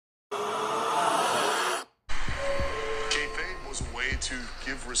to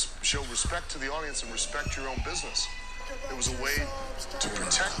show respect to the audience and respect your own business. It was a way to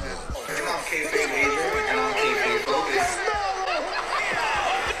protect it. And I'm Kayfabe Adrian, and I'm Kayfabe Focus.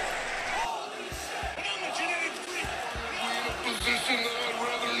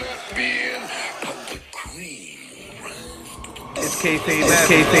 It's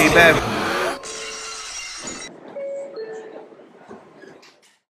Kayfabe Ab.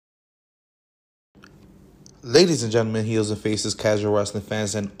 Ladies and gentlemen, heels and faces, casual wrestling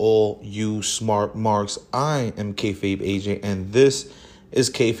fans, and all you smart marks, I am Kayfabe AJ, and this is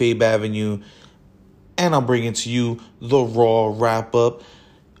Kayfabe Avenue, and I'm bringing to you the Raw wrap-up,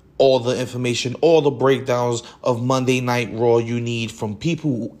 all the information, all the breakdowns of Monday Night Raw you need from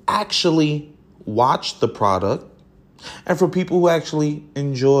people who actually watch the product and for people who actually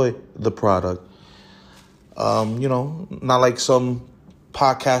enjoy the product. Not like some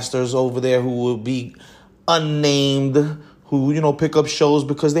podcasters over there who will be unnamed, who, pick up shows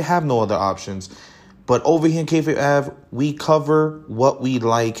because they have no other options. But over here in Kayfabe Ave, we cover what we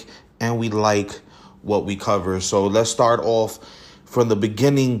like, and we like what we cover. So let's start off from the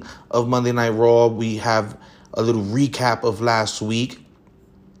beginning of Monday Night Raw. We have a little recap of last week,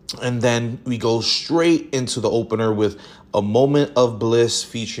 and then we go straight into the opener with a Moment of Bliss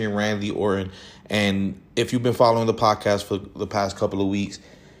featuring Randy Orton. And if you've been following the podcast for the past couple of weeks,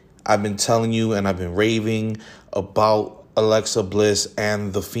 I've been telling you and I've been raving about Alexa Bliss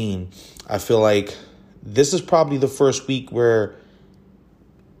and The Fiend. I feel like this is probably the first week where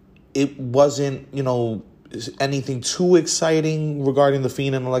it wasn't, anything too exciting regarding The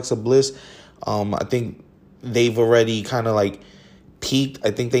Fiend and Alexa Bliss. I think they've already kind of peaked.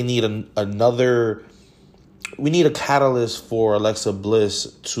 I think they need we need a catalyst for Alexa Bliss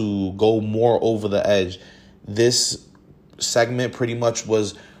to go more over the edge. This segment pretty much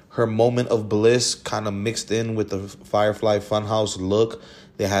was her moment of bliss, kind of mixed in with the Firefly Funhouse look.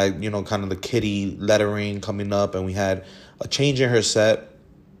 They had, kind of the kitty lettering coming up, and we had a change in her set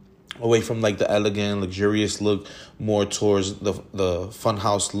away from the elegant, luxurious look, more towards the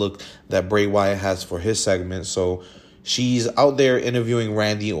Funhouse look that Bray Wyatt has for his segment. So she's out there interviewing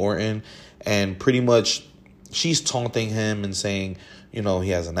Randy Orton, and pretty much she's taunting him and saying, he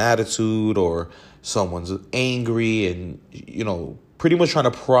has an attitude or someone's angry, and, pretty much trying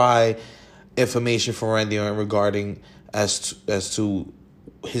to pry information from Randy Orton regarding as to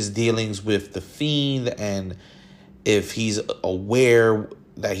his dealings with The Fiend, and if he's aware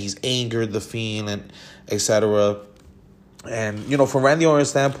that he's angered The Fiend, and etc. And, from Randy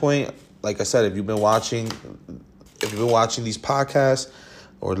Orton's standpoint, like I said, if you've been watching these podcasts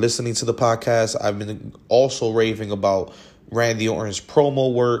or listening to the podcast, I've been also raving about Randy Orton's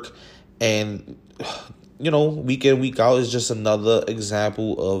promo work, and week in, week out is just another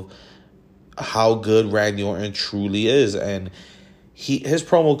example of how good Randy Orton truly is. And his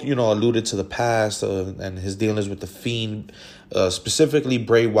promo, alluded to the past and his dealings with The Fiend, specifically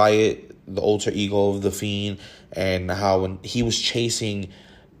Bray Wyatt, the alter ego of The Fiend, and how when he was chasing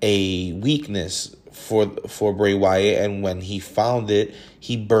a weakness for Bray Wyatt, and when he found it,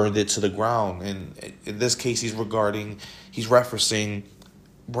 he burned it to the ground. And in this case, he's referencing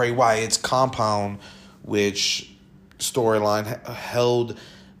Bray Wyatt's compound, which storyline held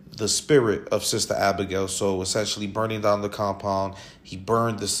the spirit of Sister Abigail. So essentially burning down the compound, he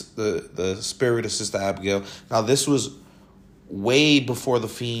burned the spirit of Sister Abigail. Now this was way before The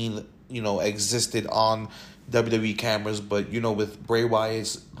Fiend, existed on WWE cameras, but with Bray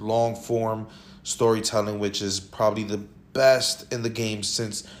Wyatt's long form storytelling, which is probably the best in the game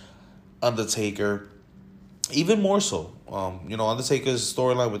since Undertaker, even more so. Undertaker's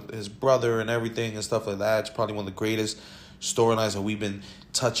storyline with his brother and everything and stuff like that, it's probably one of the greatest storylines, and we've been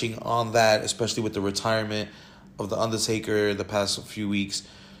touching on that, especially with the retirement of the Undertaker the past few weeks.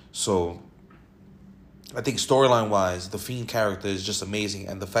 So I think storyline-wise, the Fiend character is just amazing,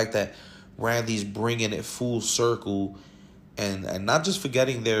 and the fact that Randy's bringing it full circle, and not just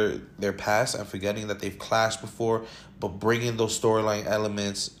forgetting their past and forgetting that they've clashed before, but bringing those storyline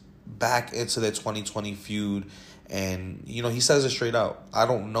elements back into their 2020 feud. And, he says it straight out. I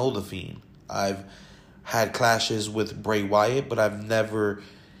don't know The Fiend. I've had clashes with Bray Wyatt, but I've never,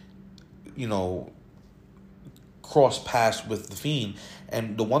 crossed paths with The Fiend.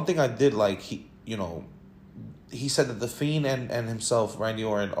 And the one thing I did like, he said that The Fiend and himself, Randy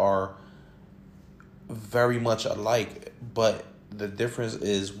Orton, are very much alike. But the difference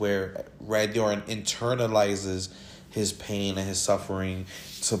is where Randy Orton internalizes his pain and his suffering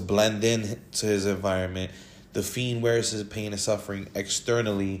to blend in to his environment. The Fiend wears his pain and suffering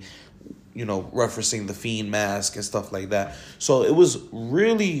externally, referencing the Fiend mask and stuff like that. So it was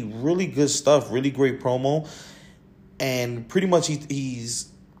really, really good stuff, really great promo. And pretty much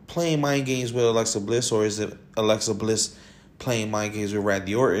he's playing mind games with Alexa Bliss, or is it Alexa Bliss playing mind games with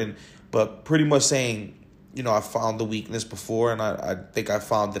Randy Orton? But pretty much saying, I found the weakness before, and I think I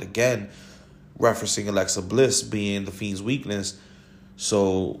found it again, referencing Alexa Bliss being the Fiend's weakness.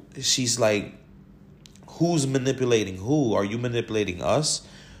 So she's like, who's manipulating who? Are you manipulating us?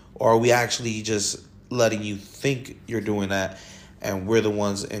 Or are we actually just letting you think you're doing that, and we're the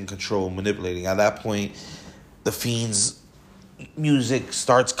ones in control manipulating? At that point, the Fiend's music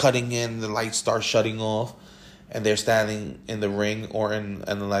starts cutting in, the lights start shutting off, and they're standing in the ring, Orton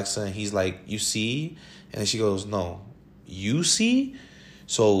and Alexa, and he's like, you see? And she goes, no, you see?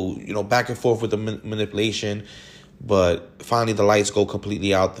 So, back and forth with the manipulation. But finally the lights go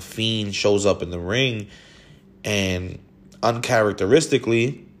completely out. The Fiend shows up in the ring. And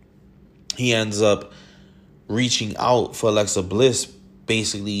uncharacteristically, he ends up reaching out for Alexa Bliss.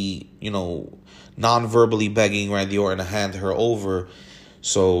 Basically, non-verbally begging Randy Orton to hand her over.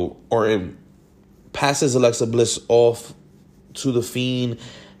 So Orton passes Alexa Bliss off to the Fiend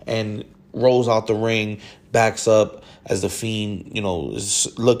and rolls out the ring, backs up as the Fiend,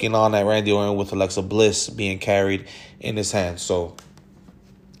 is looking on at Randy Orton with Alexa Bliss being carried in his hands. So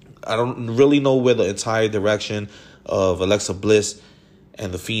I don't really know where the entire direction of Alexa Bliss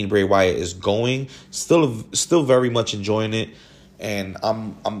and the Fiend Bray Wyatt is going. Still very much enjoying it, and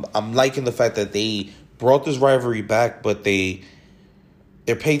I'm liking the fact that they brought this rivalry back, but they're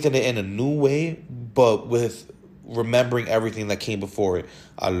painting it in a new way, but with remembering everything that came before it.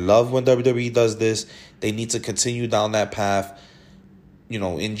 I love when WWE does this. They need to continue down that path.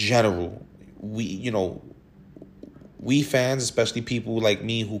 In general, we fans, especially people like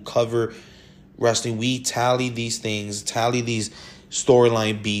me who cover wrestling, we tally these things, tally these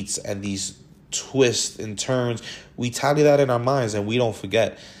storyline beats and these twists and turns. We tally that in our minds and we don't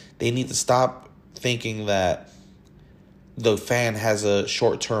forget. They need to stop thinking that the fan has a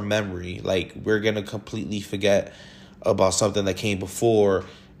short-term memory. Like, we're going to completely forget about something that came before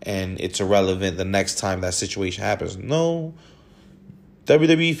and it's irrelevant the next time that situation happens. No.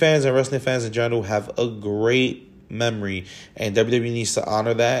 WWE fans and wrestling fans in general have a great memory, and WWE needs to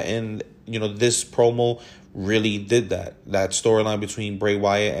honor that. And, this promo really did that. That storyline between Bray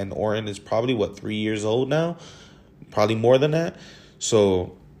Wyatt and Orton is probably, 3 years old now? Probably more than that.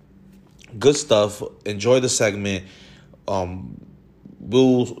 So, good stuff. Enjoy the segment.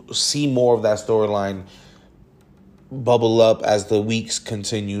 We'll see more of that storyline bubble up as the weeks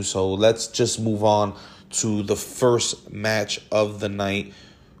continue. So let's just move on to the first match of the night,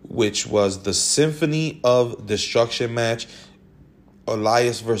 which was the Symphony of Destruction match,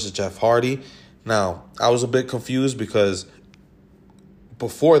 Elias versus Jeff Hardy. Now, I was a bit confused because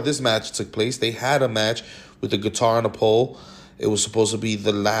before this match took place, they had a match with a guitar and a pole. It was supposed to be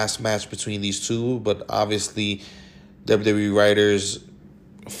the last match between these two, but obviously WWE writers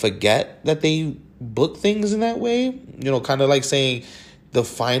forget that they book things in that way. Kind of like saying the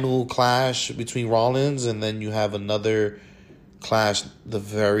final clash between Rollins and then you have another clash the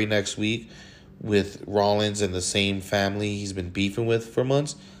very next week with Rollins and the same family he's been beefing with for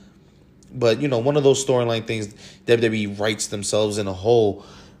months. But, one of those storyline things, WWE writes themselves in a hole.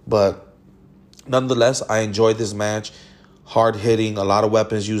 But nonetheless, I enjoyed this match. Hard hitting, a lot of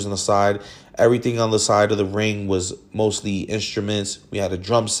weapons used on the side. Everything on the side of the ring was mostly instruments. We had a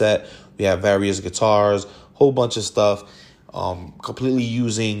drum set. We had various guitars, whole bunch of stuff. Completely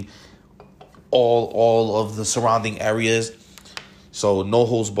using all of the surrounding areas. So no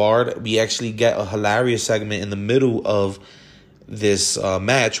holds barred. We actually get a hilarious segment in the middle of this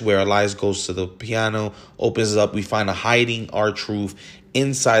match where Elias goes to the piano, opens it up. We find a hiding R-Truth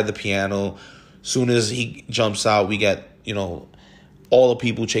inside the piano. Soon as he jumps out, we get, all the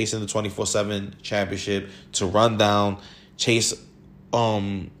people chasing the 24/7 championship to run down, chase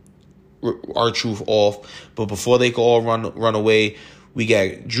R-Truth off. But before they can all run away, we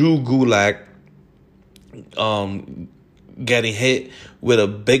get Drew Gulak getting hit with a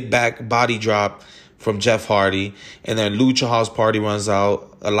big back body drop from Jeff Hardy. And then Lucha House Party runs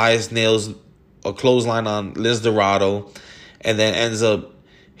out. Elias nails a clothesline on Liz Dorado and then ends up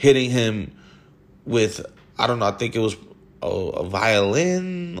hitting him with, I don't know, I think it was a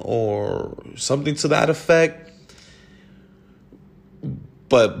violin or something to that effect.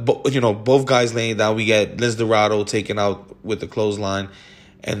 But both guys laying down. We get Liz Dorado taken out with the clothesline.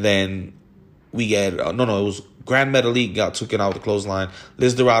 And then we get, it was Grand Metalik got taken out with the clothesline.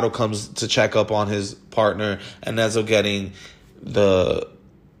 Liz Dorado comes to check up on his partner and ends up getting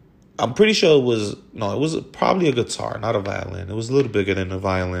I'm pretty sure it was probably a guitar, not a violin. It was a little bigger than a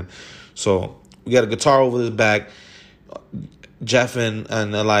violin. So we got a guitar over his back. Jeff and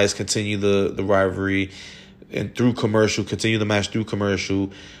Elias continue the rivalry. and through commercial, continue the match through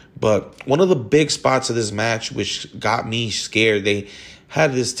commercial. But one of the big spots of this match, which got me scared, they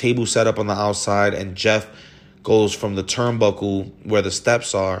had this table set up on the outside, and Jeff goes from the turnbuckle where the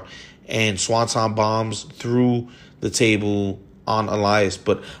steps are and swanton bombs through the table on Elias.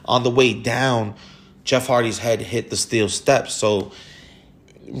 But on the way down, Jeff Hardy's head hit the steel steps. So,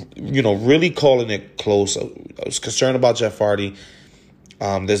 really calling it close. I was concerned about Jeff Hardy.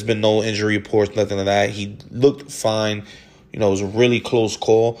 There's been no injury reports, nothing like that. He looked fine. It was a really close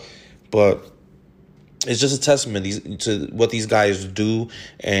call, but it's just a testament to what these guys do,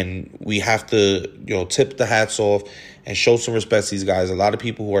 and we have to, tip the hats off and show some respect to these guys. A lot of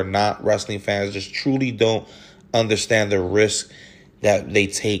people who are not wrestling fans just truly don't understand the risk that they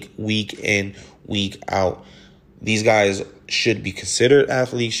take week in, week out. These guys should be considered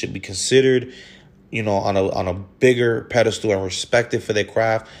athletes, should be considered, on a bigger pedestal and respected for their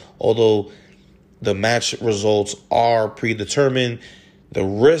craft. Although the match results are predetermined, the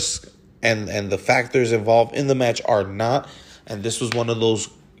risk and the factors involved in the match are not. And this was one of those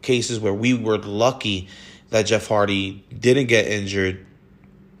cases where we were lucky that Jeff Hardy didn't get injured.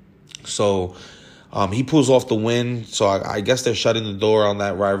 So he pulls off the win. So I guess they're shutting the door on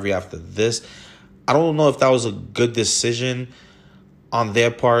that rivalry after this. I don't know if that was a good decision on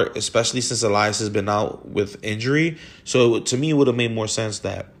their part, especially since Elias has been out with injury. So to me, it would have made more sense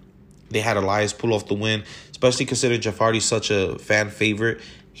that they had Elias pull off the win, especially considering Jeff Hardy's such a fan favorite.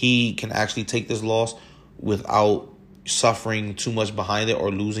 He can actually take this loss without suffering too much behind it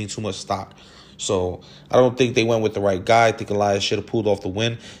or losing too much stock. So I don't think they went with the right guy. I think Elias should have pulled off the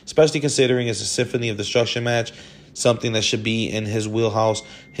win, especially considering it's a Symphony of Destruction match, something that should be in his wheelhouse.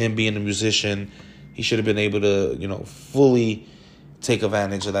 Him being a musician, he should have been able to, fully take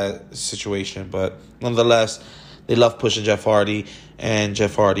advantage of that situation. But nonetheless, they love pushing Jeff Hardy, and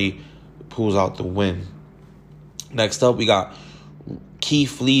Jeff Hardy pulls out the win. Next up, we got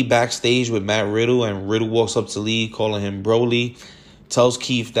Keith Lee backstage with Matt Riddle, and Riddle walks up to Lee, calling him Broly, tells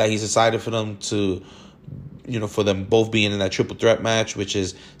Keith that he's excited for them to, for them both being in that triple threat match, which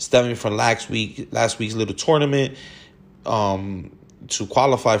is stemming from last week's little tournament. To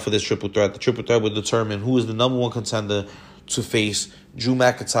qualify for this triple threat, the triple threat would determine who is the number one contender to face Drew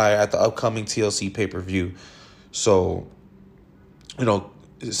McIntyre at the upcoming TLC pay-per-view. So,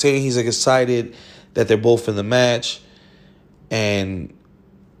 saying he's excited that they're both in the match, and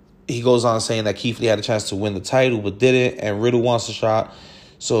he goes on saying that Keith Lee had a chance to win the title but didn't, and Riddle wants a shot.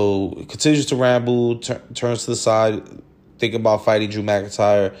 So continues to ramble, turns to the side, thinking about fighting Drew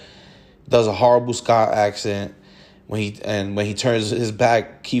McIntyre, does a horrible Scott accent. When he turns his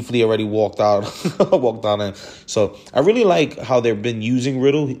back, Keith Lee already walked out in. So I really like how they've been using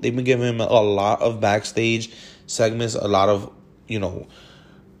Riddle. They've been giving him a lot of backstage segments, a lot of,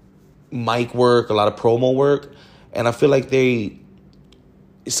 mic work, a lot of promo work. And I feel like more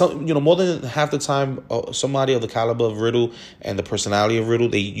than half the time, somebody of the caliber of Riddle and the personality of Riddle,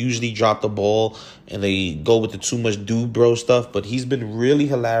 they usually drop the ball and they go with the too much dude bro stuff. But he's been really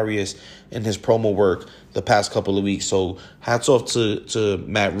hilarious in his promo work the past couple of weeks. So hats off to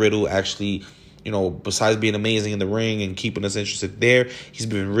Matt Riddle. Actually, besides being amazing in the ring and keeping us interested there, he's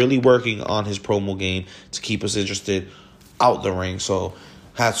been really working on his promo game to keep us interested out the ring. So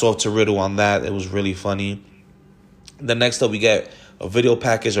hats off to Riddle on that. It was really funny. The next up, we get a video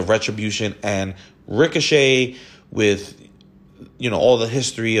package of Retribution and Ricochet with, all the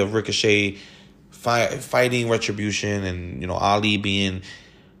history of Ricochet fighting Retribution and, Ali being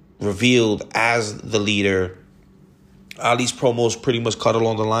revealed as the leader. Ali's promos pretty much cut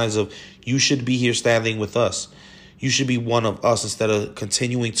along the lines of, you should be here standing with us. You should be one of us instead of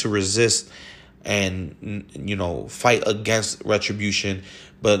continuing to resist and, fight against Retribution.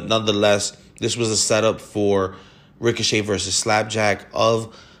 But nonetheless, this was a setup for Ricochet versus Slapjack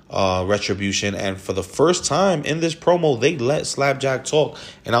of Retribution. And for the first time in this promo, they let Slapjack talk.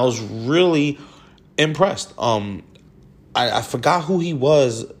 And I was really impressed. I forgot who he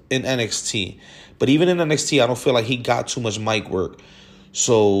was in NXT. But even in NXT, I don't feel like he got too much mic work.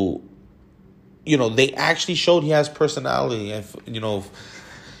 So, they actually showed he has personality. And,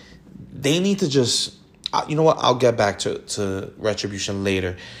 they need to just... I'll get back to Retribution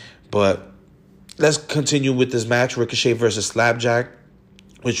later. But let's continue with this match, Ricochet versus Slapjack,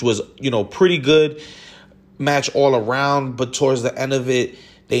 which was, pretty good match all around. But towards the end of it,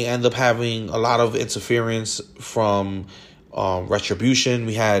 they end up having a lot of interference from Retribution.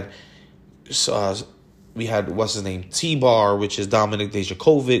 We had what's his name, T-Bar, which is Dominic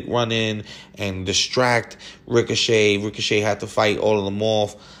Dijakovic, run in and distract Ricochet. Ricochet had to fight all of them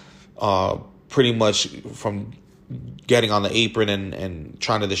off, pretty much from getting on the apron and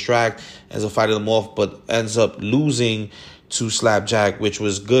trying to distract, ends up fighting them off, but ends up losing to Slapjack, which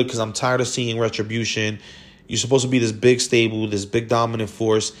was good because I'm tired of seeing Retribution. You're supposed to be this big stable, this big dominant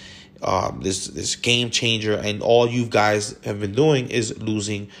force, this game changer, and all you guys have been doing is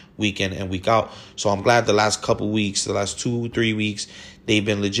losing week in and week out. So I'm glad the last couple weeks, the last 2-3 weeks, they've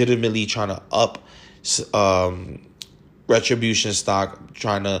been legitimately trying to up Retribution stock,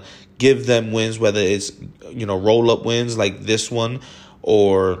 trying to give them wins, whether it's, roll up wins like this one,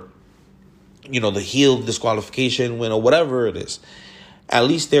 or the heel disqualification win, or whatever it is. At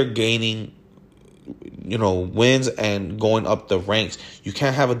least they're gaining wins and going up the ranks. You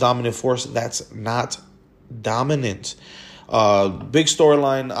can't have a dominant force that's not dominant. Big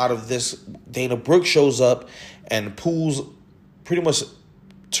storyline out of this: Dana Brooke shows up and pulls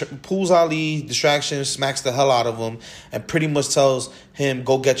Ali, distraction, smacks the hell out of him, and pretty much tells him,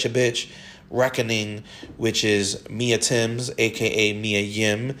 "Go get your bitch." Reckoning, which is Mia Timms, aka Mia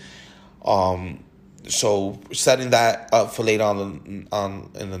Yim. So setting that up for later on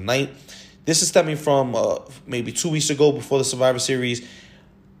in the night. This is stemming from maybe 2 weeks ago, before the Survivor Series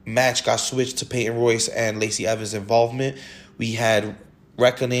match got switched to Peyton Royce and Lacey Evans' involvement. We had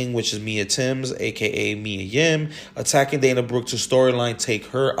Reckoning, which is Mia Timms, a.k.a. Mia Yim, attacking Dana Brooke to storyline take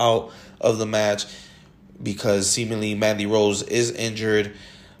her out of the match because seemingly Mandy Rose is injured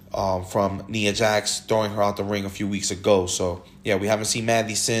from Nia Jax throwing her out the ring a few weeks ago. So, yeah, we haven't seen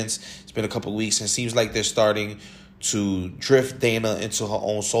Mandy since. It's been a couple of weeks, and it seems like they're starting to drift Dana into her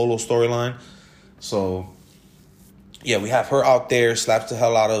own solo storyline. So, yeah, we have her out there, slaps the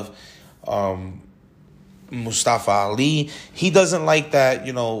hell out of Mustafa Ali. He doesn't like that,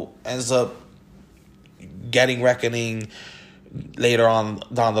 ends up getting Reckoning later on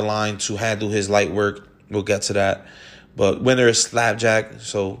down the line to handle his light work. We'll get to that. But winner is Slapjack,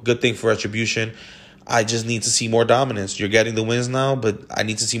 so good thing for Retribution. I just need to see more dominance. You're getting the wins now, but I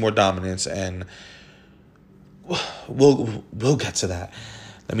need to see more dominance, and we'll get to that.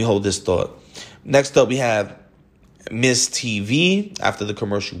 Let me hold this thought. Next up, we have Miz TV after the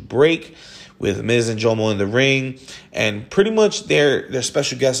commercial break with Miz and Jomo in the ring, and pretty much their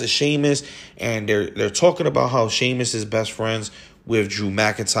special guest is Sheamus, and they're talking about how Sheamus is best friends with Drew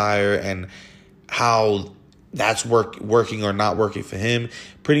McIntyre and how that's working or not working for him.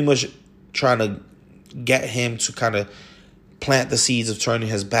 Pretty much trying to get him to kind of plant the seeds of turning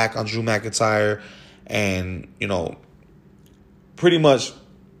his back on Drew McIntyre, and pretty much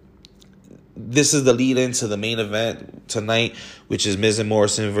this is the lead into the main event tonight, which is Miz and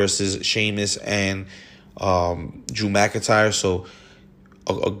Morrison versus Sheamus and Drew McIntyre. So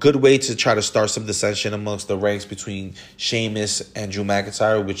a good way to try to start some dissension amongst the ranks between Sheamus and Drew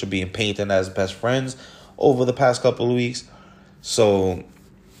McIntyre, which are being painted as best friends over the past couple of weeks. So,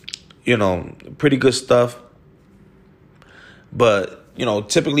 pretty good stuff. But,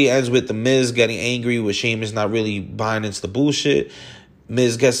 typically ends with the Miz getting angry with Sheamus not really buying into the bullshit.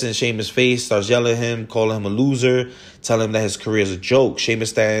 Miz gets in Sheamus' face, starts yelling at him, calling him a loser, telling him that his career is a joke. Sheamus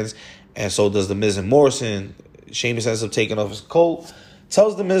stands, and so does the Miz and Morrison. Sheamus ends up taking off his coat,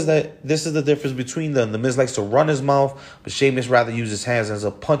 tells the Miz that this is the difference between them. The Miz likes to run his mouth, but Sheamus rather use his hands, ends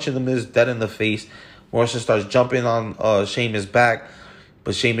up punching the Miz dead in the face. Morrison starts jumping on Sheamus' back,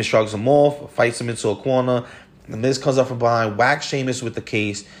 but Sheamus shrugs him off, fights him into a corner. The Miz comes up from behind, whacks Sheamus with the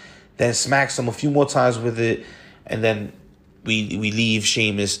case, then smacks him a few more times with it, and then we leave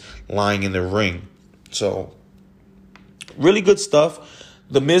Sheamus lying in the ring. So, really good stuff.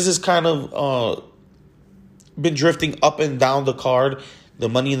 The Miz has kind of been drifting up and down the card. The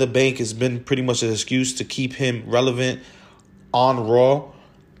Money in the Bank has been pretty much an excuse to keep him relevant on Raw.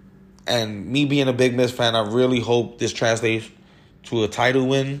 And me being a big Miz fan, I really hope this translates to a title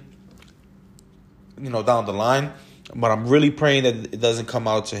win, down the line. But I'm really praying that it doesn't come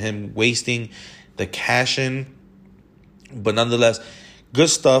out to him wasting the cash-in. But nonetheless, good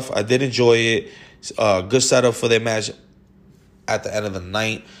stuff. I did enjoy it. Good setup for their match at the end of the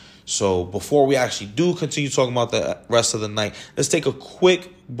night. So before we actually do continue talking about the rest of the night, let's take a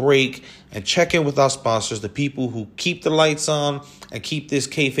quick break and check in with our sponsors, the people who keep the lights on and keep this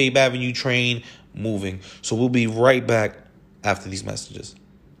Kayfabe Avenue train moving. So we'll be right back after these messages.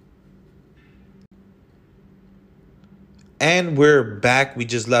 And we're back. We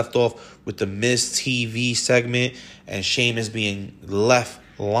just left off with the Miz TV segment and Sheamus being left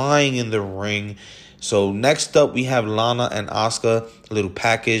lying in the ring. So next up, we have Lana and Asuka, a little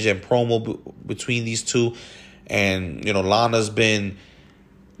package and promo between these two. And, Lana's been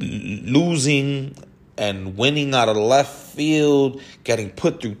losing and winning out of left field, getting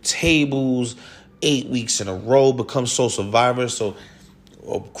put through tables 8 weeks in a row, becomes sole survivor. So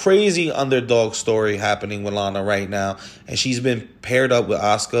a crazy underdog story happening with Lana right now. And she's been paired up with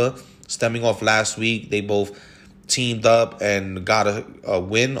Asuka. Stemming off last week, they both teamed up and got a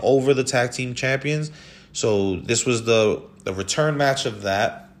win over the tag team champions. So this was the return match of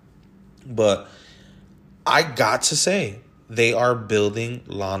that. But I got to say, they are building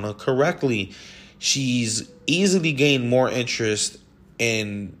Lana correctly. She's easily gained more interest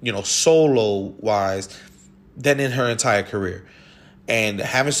in, solo-wise than in her entire career. And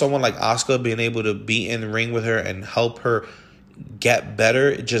having someone like Asuka being able to be in the ring with her and help her get better,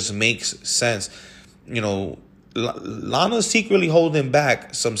 it just makes sense. Lana's secretly holding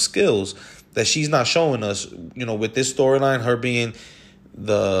back some skills that she's not showing us. With this storyline, her being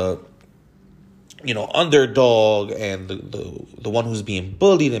the underdog and the one who's being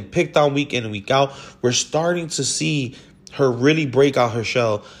bullied and picked on week in and week out, we're starting to see her really break out her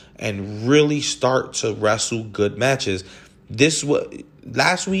shell and really start to wrestle good matches.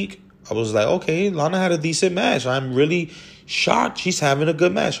 Last week, I was like, okay, Lana had a decent match. I'm really shocked she's having a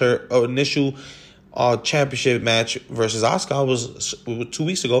good match. Her initial championship match versus Asuka was 2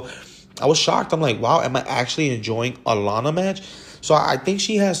 weeks ago. I was shocked. I'm like, wow, am I actually enjoying a Lana match? So I think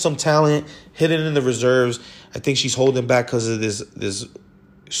she has some talent hidden in the reserves. I think she's holding back because of this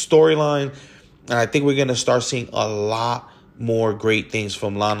storyline. And I think we're going to start seeing a lot more great things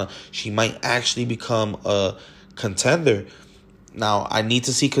from Lana. She might actually become a contender. Now, I need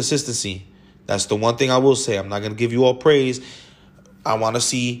to see consistency. That's the one thing I will say. I'm not going to give you all praise. I want to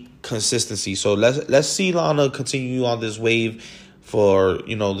see consistency. So let's see Lana continue on this wave for,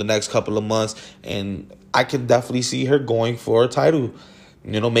 the next couple of months. And I can definitely see her going for a title.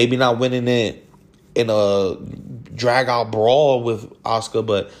 Maybe not winning it in a drag-out brawl with Asuka,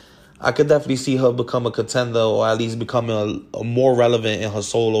 but I could definitely see her become a contender or at least becoming a more relevant in her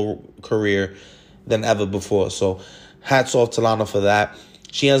solo career than ever before. So hats off to Lana for that.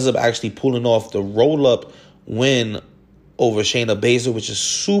 She ends up actually pulling off the roll-up win over Shayna Baszler, which is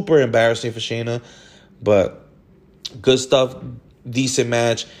super embarrassing for Shayna. But good stuff, decent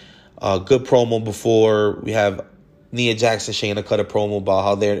match, good promo before we have Nia Jax and Shayna cut a promo about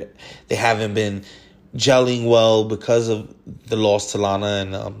how they haven't been gelling well because of the loss to Lana.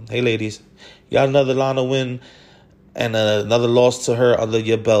 And hey, ladies, you got another Lana win and another loss to her under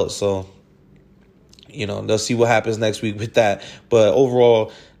your belt. So, let's see what happens next week with that. But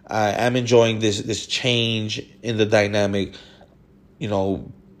overall, I am enjoying this change in the dynamic.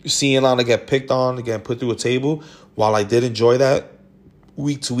 Seeing Lana get picked on, get put through a table, while I did enjoy that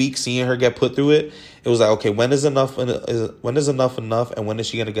week to week, seeing her get put through it, it was like, okay, when is enough enough, and when is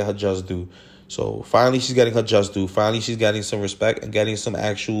she going to get her just due? So finally she's getting her just due. Finally she's getting some respect and getting some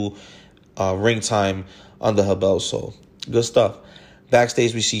actual ring time under her belt. So good stuff.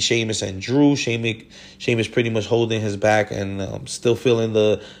 Backstage, we see Sheamus and Drew. Sheamus pretty much holding his back and still feeling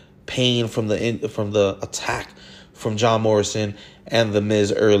the pain from the attack from John Morrison and The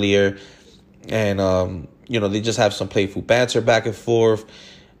Miz earlier. And, they just have some playful banter back and forth.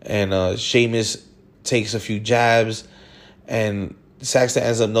 And Sheamus takes a few jabs. And Saxton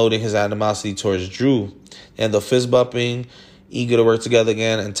ends up noting his animosity towards Drew. And the fist bumping, eager to work together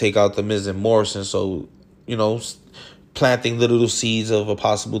again and take out The Miz and Morrison. So, planting little seeds of a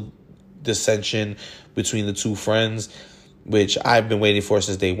possible dissension between the two friends, which I've been waiting for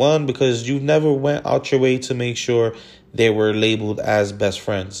since day one, because you never went out your way to make sure they were labeled as best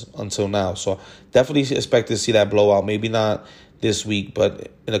friends until now. So definitely expect to see that blowout. Maybe not this week, but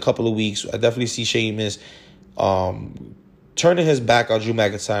in a couple of weeks, I definitely see Sheamus turning his back on Drew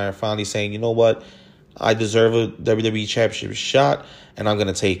McIntyre and finally saying, you know what, I deserve a WWE Championship shot, and I'm going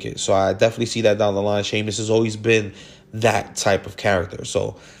to take it. So I definitely see that down the line. Sheamus has always been that type of character.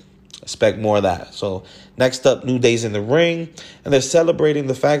 So expect more of that. So next up, New Day's in the ring. And they're celebrating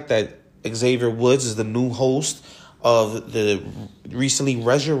the fact that Xavier Woods is the new host of the recently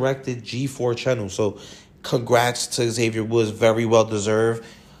resurrected G4 channel. So congrats to Xavier Woods. Very well deserved.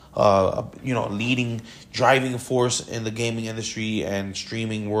 Leading driving force in the gaming industry and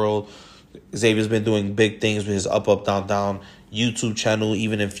streaming world. Xavier's been doing big things with his Up, Up, Down, Down YouTube channel,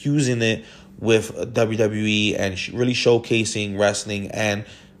 even infusing it with WWE and really showcasing wrestling and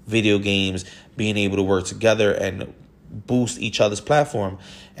video games being able to work together and boost each other's platform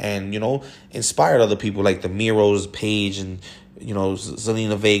and, inspired other people like the Miro's Page and,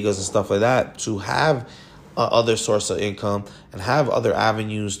 Zelina Vegas and stuff like that to have other source of income and have other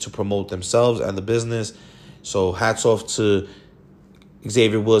avenues to promote themselves and the business. So hats off to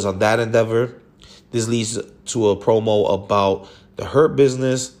Xavier Woods on that endeavor. This leads to a promo about the Hurt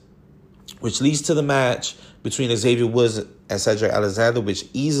Business, which leads to the match between Xavier Woods and Cedric Alexander, which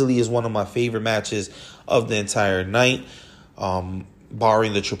easily is one of my favorite matches of the entire night.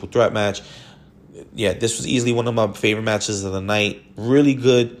 barring the triple threat match. Yeah, this was easily one of my favorite matches of the night. Really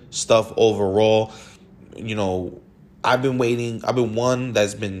good stuff overall. You know, I've been one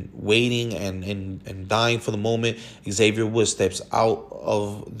that's been waiting and dying for the moment Xavier Woods steps out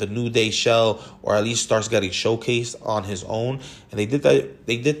of the New Day shell, or at least starts getting showcased on his own. And they did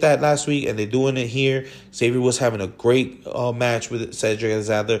that last week, and they're doing it here. Xavier Woods having a great match with Cedric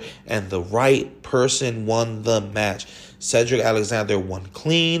Alexander, and the right person won the match. Cedric Alexander won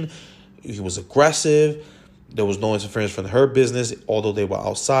clean. He was aggressive. There was no interference from the Hurt Business, although they were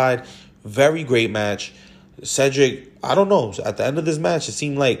outside. Very great match. Cedric, I don't know, at the end of this match, it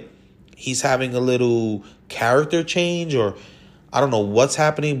seemed like he's having a little character change, or I don't know what's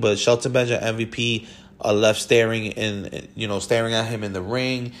happening, but Shelton Benjamin MVP left staring at him in the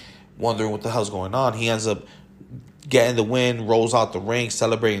ring, wondering what the hell's going on. He ends up getting the win, rolls out the ring,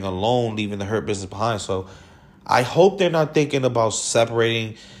 celebrating alone, leaving the Hurt Business behind. So I hope they're not thinking about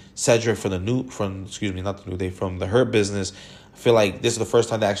separating Cedric from the Hurt Business. I feel like this is the first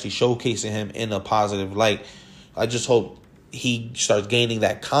time they're actually showcasing him in a positive light. I just hope he starts gaining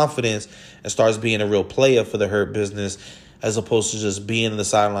that confidence and starts being a real player for the Hurt Business, as opposed to just being in the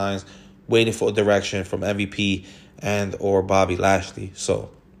sidelines waiting for a direction from MVP and or Bobby Lashley.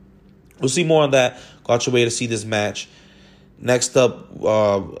 So we'll see more on that. Got your way to see this match. Next up,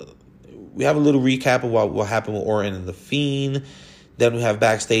 we have a little recap of what happened with Orton and The Fiend. Then we have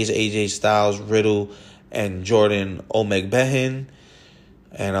backstage AJ Styles, Riddle, and Jordan Omegbehin.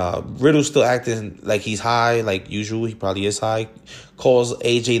 And Riddle's still acting like he's high, like usual. He probably is high. Calls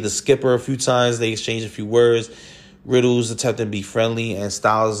AJ the skipper a few times. They exchange a few words. Riddle's attempting to be friendly, and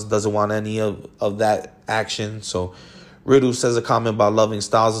Styles doesn't want any of that action. So Riddle says a comment about loving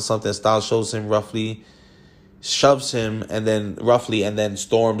Styles or something. Styles shows him roughly, shoves him, and then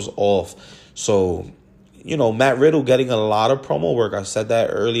storms off. So, you know, Matt Riddle getting a lot of promo work. I said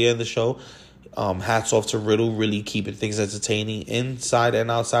that earlier in the show. Hats off to Riddle, really keeping things entertaining inside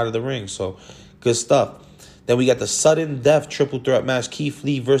and outside of the ring. So, good stuff. Then we got the sudden death triple threat match. Keith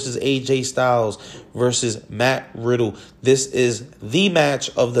Lee versus AJ Styles versus Matt Riddle. This is the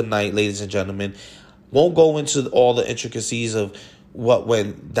match of the night, ladies and gentlemen. Won't go into all the intricacies of what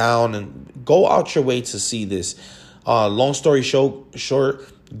went down, and go out your way to see this. Long story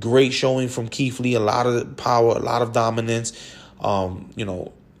short, great showing from Keith Lee. A lot of power, a lot of dominance.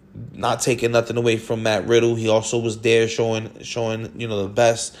 Not taking nothing away from Matt Riddle. He also was there showing the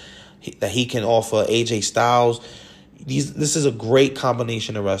best that he can offer AJ Styles. This is a great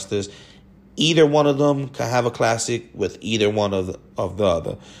combination of wrestlers. Either one of them can have a classic with either one of the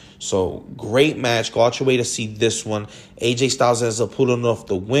other. So great match. Go out your way to see this one. AJ Styles ends up pulling off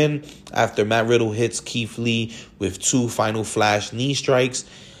the win after Matt Riddle hits Keith Lee with 2 final flash knee strikes.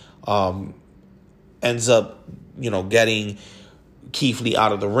 Ends up, getting Keith Lee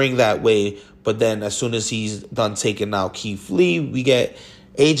out of the ring that way. But then as soon as he's done taking out Keith Lee, we get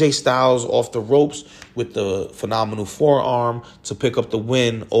AJ Styles off the ropes with the phenomenal forearm to pick up the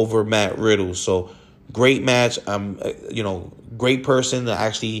win over Matt Riddle. So great match. Great person to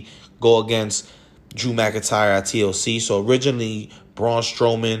actually go against Drew McIntyre at TLC. So originally Braun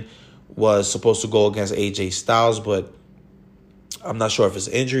Strowman was supposed to go against AJ Styles, but I'm not sure if it's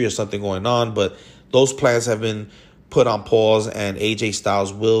injury or something going on. But those plans have been put on pause, and AJ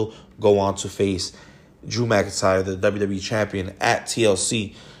Styles will go on to face Drew McIntyre, the WWE champion, at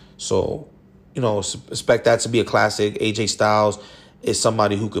TLC. So, expect that to be a classic. AJ Styles is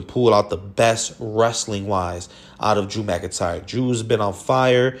somebody who could pull out the best wrestling-wise out of Drew McIntyre. Drew's been on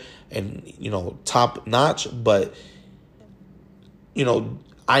fire and, top notch, but,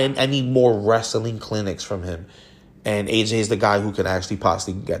 I need more wrestling clinics from him. And AJ is the guy who can actually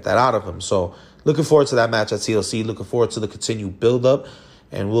possibly get that out of him. So, looking forward to that match at TLC. Looking forward to the continued build-up.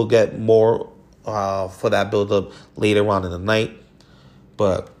 And we'll get more for that build-up later on in the night.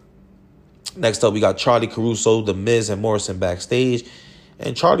 But next up, we got Charlie Caruso, The Miz, and Morrison backstage.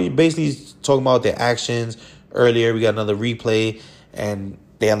 And Charlie basically talking about their actions. Earlier, we got another replay, and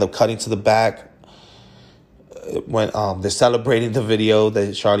they end up cutting to the back when they're celebrating the video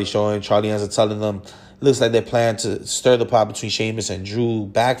that Charlie's showing. Charlie ends up telling them it looks like they plan to stir the pot between Sheamus and Drew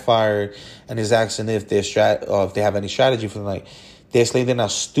backfired, and is asking if they have any strategy for the night. They're saying they're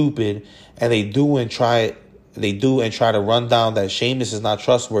not stupid, and they do and try to run down that Sheamus is not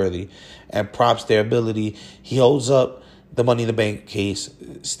trustworthy, and props their ability. He holds up the Money in the Bank case,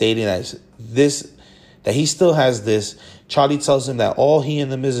 stating that he still has this. Charlie tells him that all he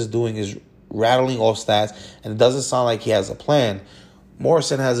and The Miz is doing is rattling off stats, and it doesn't sound like he has a plan.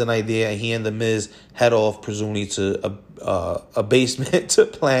 Morrison has an idea, and he and The Miz head off, presumably to a basement to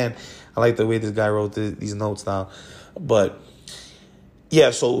plan. I like the way this guy wrote these notes down. But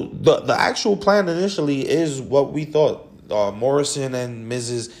Yeah, so the actual plan initially is what we thought. Morrison and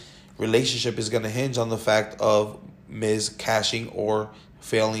Miz's relationship is going to hinge on the fact of Miz cashing or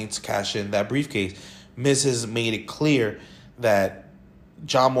failing to cash in that briefcase. Miz has made it clear that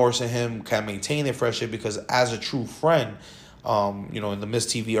John Morrison and him can maintain their friendship because as a true friend, in the Miz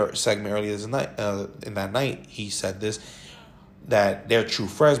TV segment earlier this night, in that night, he said this, that they're true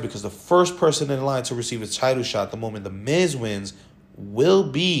friends because the first person in line to receive a title shot the moment the Miz wins will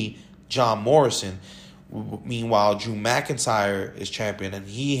be John Morrison. Meanwhile, Drew McIntyre is champion, and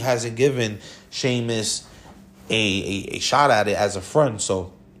he hasn't given Sheamus a shot at it as a friend.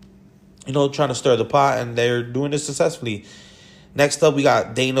 So, trying to stir the pot, and they're doing this successfully. Next up, we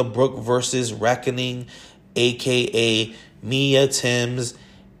got Dana Brooke versus Reckoning, a.k.a. Mia Timms,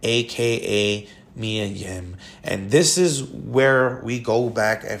 a.k.a. Mia Yim. And this is where we go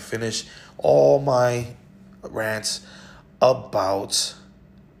back and finish all my rants about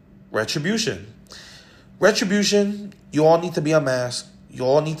Retribution. Retribution, you all need to be unmasked. You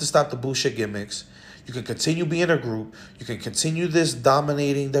all need to stop the bullshit gimmicks. You can continue being a group. You can continue this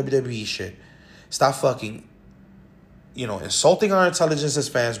dominating WWE shit. Stop fucking, insulting our intelligence as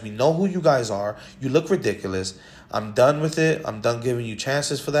fans. We know who you guys are. You look ridiculous. I'm done with it. I'm done giving you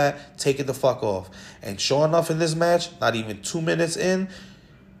chances for that. Take it the fuck off. And sure enough, in this match, not even 2 minutes in,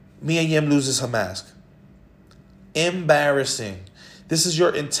 Mia Yim loses her mask. Embarrassing. This is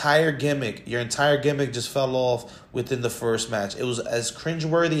your entire gimmick. Your entire gimmick just fell off within the first match. It was as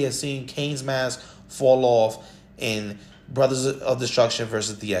cringeworthy as seeing Kane's mask fall off in Brothers of Destruction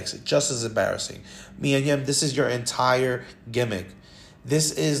versus DX. Just as embarrassing. Mia Yim, this is your entire gimmick.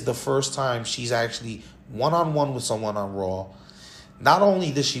 This is the first time she's actually one-on-one with someone on Raw. Not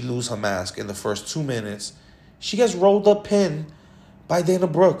only did she lose her mask in the first 2 minutes, she gets rolled up pinned by Dana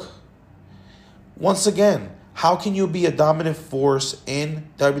Brooke. Once again, how can you be a dominant force in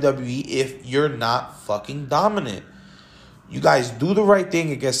WWE if you're not fucking dominant? You guys do the right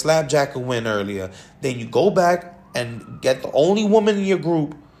thing and get Slapjack a win earlier. Then you go back and get the only woman in your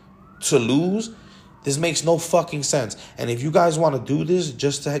group to lose. This makes no fucking sense. And if you guys want to do this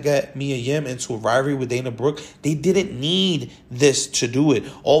just to get Mia Yim into a rivalry with Dana Brooke, they didn't need this to do it.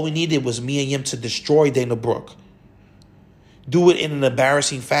 All we needed was Mia Yim to destroy Dana Brooke. Do it in an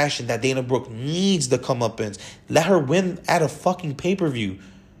embarrassing fashion that Dana Brooke needs the comeuppance. Let her win at a fucking pay-per-view.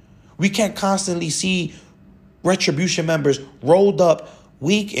 We can't constantly see Retribution members rolled up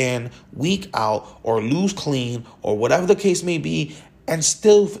week in, week out, or lose clean, or whatever the case may be, and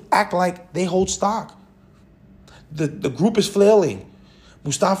still act like they hold stock. The group is flailing.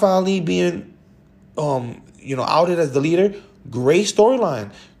 Mustafa Ali being outed as the leader, great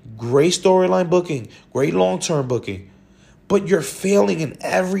storyline. Great storyline booking. Great long-term booking. But you're failing in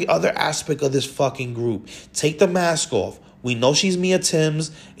every other aspect of this fucking group. Take the mask off. We know she's Mia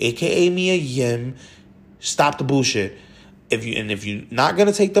Timms, a.k.a. Mia Yim. Stop the bullshit. If you're not going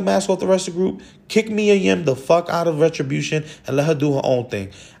to take the mask off the rest of the group, kick Mia Yim the fuck out of Retribution and let her do her own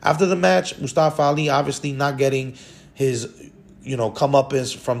thing. After the match, Mustafa Ali obviously not getting his,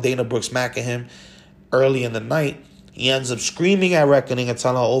 comeuppance from Dana Brooke smacking him early in the night. He ends up screaming at Reckoning and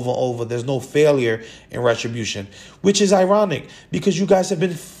telling her over and over there's no failure in Retribution. Which is ironic because you guys have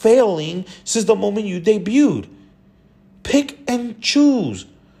been failing since the moment you debuted. Pick and choose.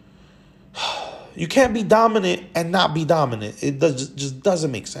 You can't be dominant and not be dominant. It just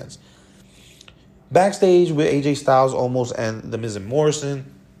doesn't make sense. Backstage with AJ Styles almost and The Miz and Morrison.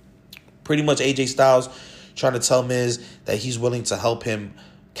 Pretty much AJ Styles trying to tell Miz that he's willing to help him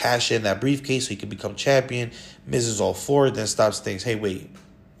cash in that briefcase so he can become champion. Miz is all for it, then stops things. Hey, wait.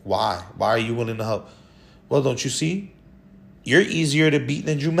 Why? Why are you willing to help? Well, don't you see? You're easier to beat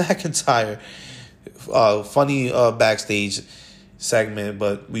than Drew McIntyre. Funny backstage segment,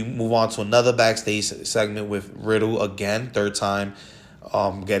 but we move on to another backstage segment with Riddle again, third time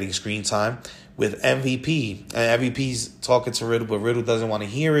getting screen time with MVP. And MVP's talking to Riddle, but Riddle doesn't want to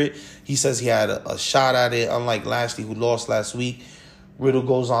hear it. He says he had a shot at it, unlike Lashley, who lost last week. Riddle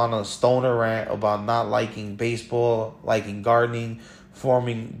goes on a stoner rant about not liking baseball, liking gardening,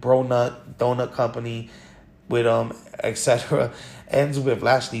 forming Donut Company with etc. Ends with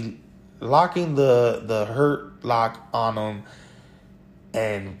Lashley locking the Hurt Lock on him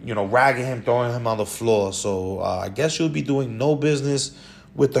and, ragging him, throwing him on the floor. So I guess you'll be doing no business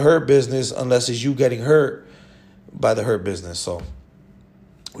with the Hurt Business unless it's you getting hurt by the Hurt Business. So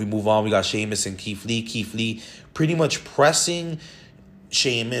we move on. We got Sheamus and Keith Lee. Keith Lee pretty much pressing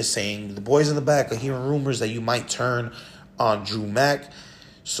Sheamus, saying the boys in the back are hearing rumors that you might turn on Drew Mac.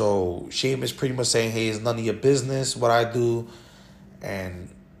 So Sheamus pretty much saying, hey, it's none of your business what I do. And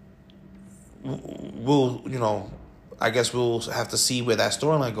we'll, I guess we'll have to see where that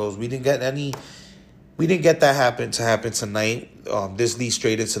storyline goes. We didn't get that happen tonight. This leads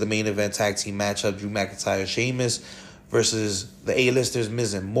straight into the main event tag team matchup: Drew McIntyre, Sheamus versus the A-listers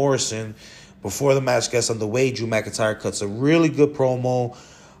Miz and Morrison. Before the match gets underway, Drew McIntyre cuts a really good promo.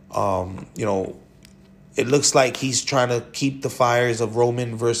 It looks like he's trying to keep the fires of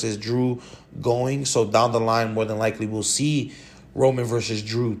Roman versus Drew going. So down the line, more than likely, we'll see Roman versus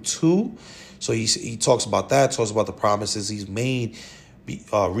Drew 2. So he talks about that, talks about the promises he's made,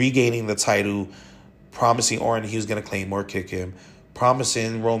 regaining the title, promising Orton he was going to claim or kick him,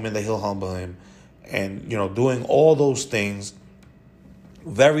 promising Roman that he'll humble him, and, doing all those things.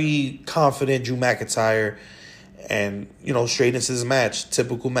 Very confident Drew McIntyre, and, straight into his match.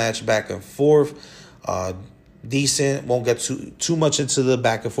 Typical match, back and forth. Decent. Won't get too much into the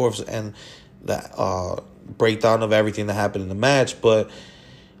back and forth and the breakdown of everything that happened in the match, but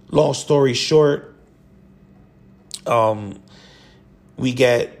long story short, we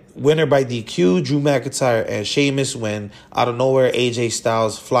get winner by DQ, Drew McIntyre and Sheamus, when out of nowhere AJ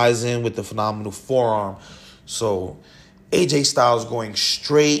Styles flies in with the phenomenal forearm. So AJ Styles going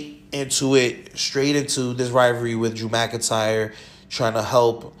straight into this rivalry with Drew McIntyre, trying to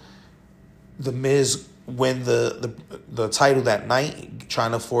help The Miz win the title that night,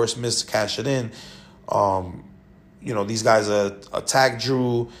 trying to force Miz to cash it in. These guys attack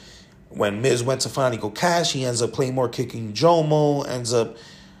Drew. When Miz went to finally go cash, he ends up Claymore kicking Jomo, ends up,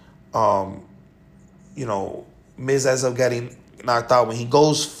 Miz ends up getting knocked out. When he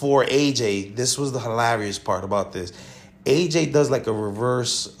goes for AJ, this was the hilarious part about this. AJ does like a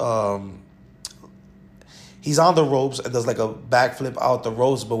reverse, he's on the ropes and does like a backflip out the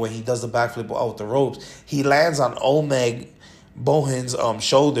ropes, but when he does the backflip out the ropes, he lands on Omeg Bohin's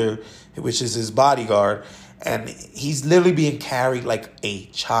shoulder, which is his bodyguard, and he's literally being carried like a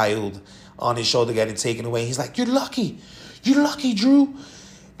child on his shoulder, getting taken away. He's like, You're lucky, Drew.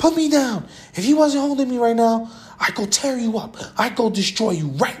 Put me down. If he wasn't holding me right now, I'd go tear you up. I'd go destroy you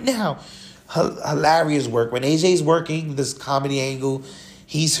right now." Hilarious work. When AJ's working this comedy angle,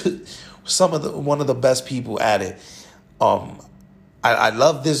 he's one of the best people at it. I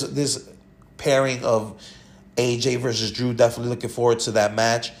love this pairing of AJ versus Drew. Definitely looking forward to that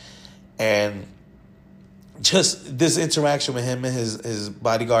match. And just this interaction with him and his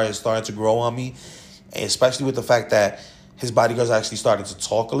bodyguard is starting to grow on me, especially with the fact that his bodyguard's actually starting to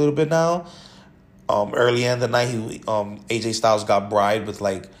talk a little bit now. Early in the night, AJ Styles got bribed with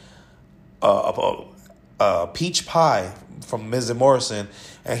like a peach pie from Miz and Morrison,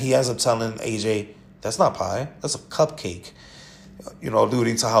 and he ends up telling AJ, "That's not pie, that's a cupcake,"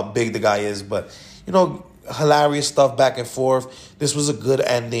 alluding to how big the guy is. But hilarious stuff back and forth. This was a good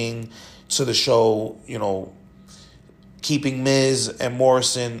ending to the show, keeping Miz and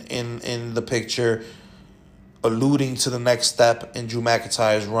Morrison in the picture, alluding to the next step in Drew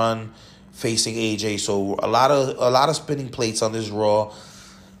McIntyre's run facing AJ. So a lot of spinning plates on this Raw.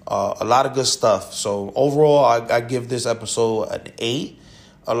 A lot of good stuff. So overall, I give this episode an 8.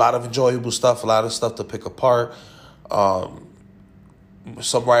 A lot of enjoyable stuff, a lot of stuff to pick apart.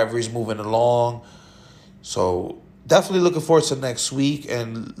 Some rivalries moving along. So definitely looking forward to next week,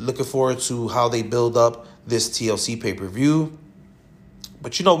 and looking forward to how they build up this TLC pay-per-view.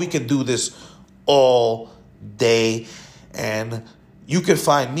 But we can do this all day. And you can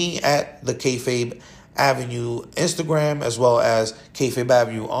find me at the Kayfabe Avenue Instagram, as well as Kayfabe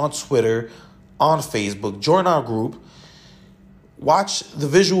Avenue on Twitter, on Facebook. Join our group. Watch the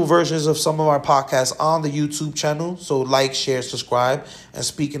visual versions of some of our podcasts on the YouTube channel. So like, share, subscribe. And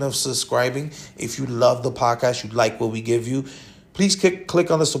speaking of subscribing, if you love the podcast, you like what we give you, please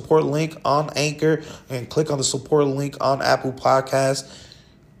click on the support link on Anchor and click on the support link on Apple Podcasts.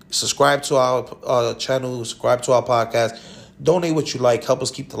 Subscribe to our channel, subscribe to our podcast. Donate what you like. Help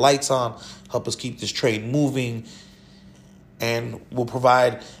us keep the lights on. Help us keep this train moving. And we'll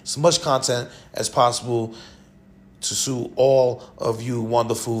provide as much content as possible to suit all of you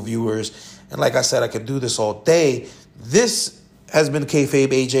wonderful viewers. And like I said, I can do this all day. This has been Kayfabe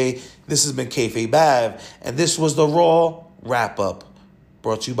AJ. This has been Kayfabe Av. And this was the Raw Wrap-Up,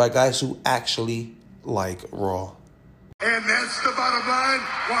 brought to you by guys who actually like Raw. And that's the bottom line.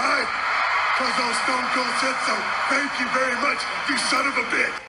 Why? Because those Stone Cold said so. Thank you very much, you son of a bitch.